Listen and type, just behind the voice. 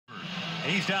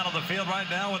He's down on the field right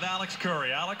now with Alex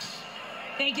Curry. Alex?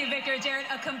 Thank you, Victor. Jered,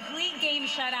 a complete game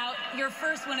shutout, your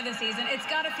first one of the season. It's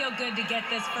got to feel good to get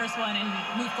this first one and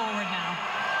move forward now.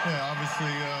 Yeah, obviously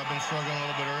I've been struggling a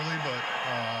little bit early, but,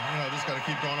 just got to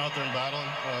keep going out there and battling.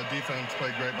 Defense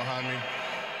played great behind me.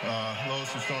 Lois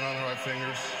was throwing on the right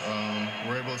fingers.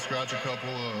 We're able to scratch a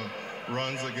couple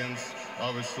runs against,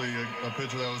 obviously, a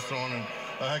pitcher that was throwing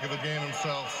a heck of a game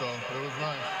himself, so it was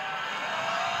nice.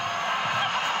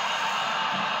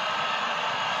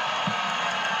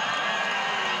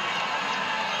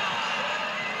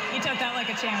 You took that like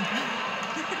a champ.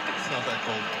 It's not that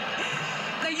cold.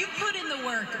 Now, you put in the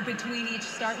work between each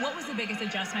start. What was the biggest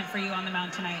adjustment for you on the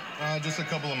mound tonight? Just a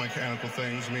couple of mechanical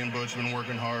things. Me and Butch have been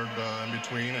working hard in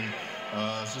between, and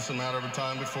it's just a matter of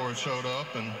time before it showed up,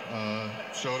 and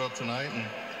showed up tonight,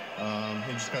 and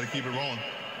you just got to keep it rolling.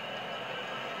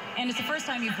 And it's the first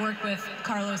time you've worked with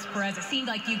Carlos Perez. It seemed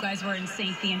like you guys were in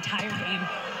sync the entire game.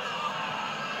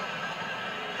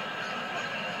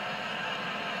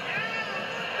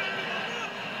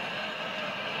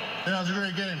 Yeah, it was a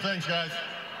great game. Thanks, guys.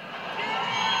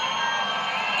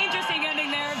 Interesting ending.